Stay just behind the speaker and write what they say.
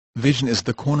Vision is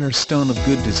the cornerstone of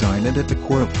good design and at the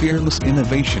core of fearless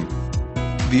innovation.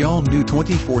 The all-new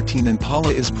 2014 Impala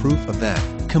is proof of that,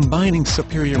 combining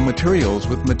superior materials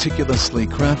with meticulously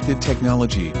crafted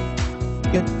technology.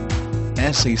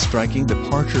 It's a striking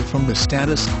departure from the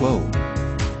status quo.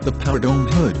 The power dome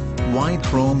hood, wide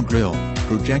chrome grille,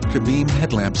 projector beam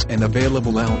headlamps and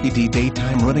available LED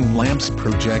daytime running lamps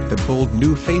project the bold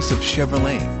new face of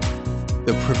Chevrolet.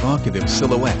 The provocative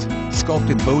silhouette,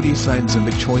 sculpted body sides and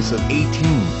the choice of 18,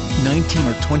 19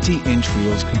 or 20-inch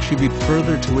wheels contribute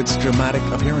further to its dramatic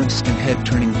appearance and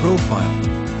head-turning profile.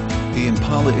 The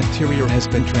Impala interior has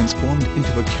been transformed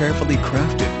into a carefully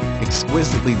crafted,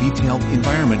 exquisitely detailed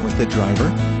environment with the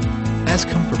driver as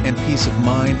comfort and peace of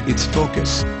mind its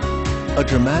focus. A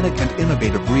dramatic and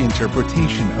innovative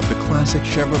reinterpretation of the classic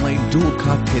Chevrolet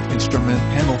dual-cockpit instrument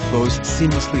panel flows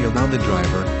seamlessly around the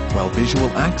driver, while visual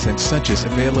accents such as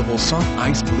available soft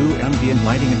ice blue ambient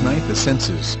lighting ignite the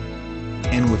senses.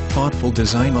 And with thoughtful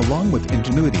design along with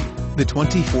ingenuity, the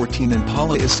 2014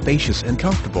 Impala is spacious and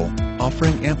comfortable,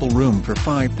 offering ample room for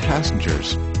 5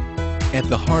 passengers. At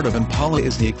the heart of Impala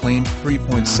is the acclaimed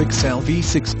 3.6L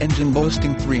V6 engine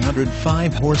boasting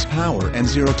 305 horsepower and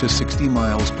 0 to 60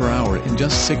 miles per hour in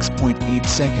just 6.8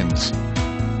 seconds.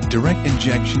 Direct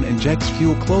injection injects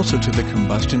fuel closer to the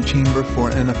combustion chamber for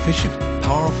an efficient,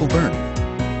 powerful burn.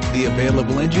 The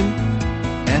available engine's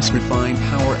refined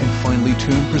power and finely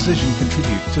tuned precision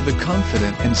contribute to the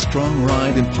confident and strong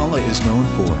ride Impala is known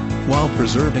for, while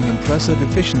preserving impressive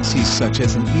efficiencies such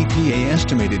as an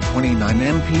EPA-estimated 29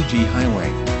 mpg highway.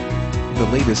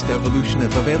 The latest evolution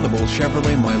of available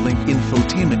Chevrolet MyLink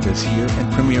infotainment is here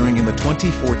and premiering in the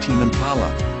 2014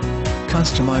 Impala.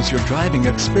 Customize your driving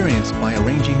experience by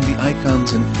arranging the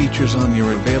icons and features on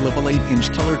your available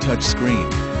 8-inch color touchscreen.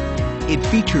 It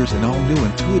features an all-new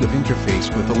intuitive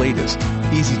interface with the latest,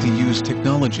 easy-to-use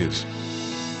technologies.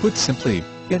 Put simply,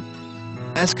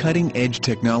 it's cutting-edge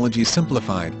technology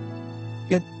simplified.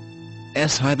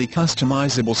 It's highly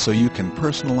customizable so you can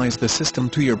personalize the system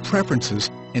to your preferences,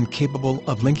 and capable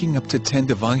of linking up to 10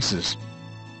 devices.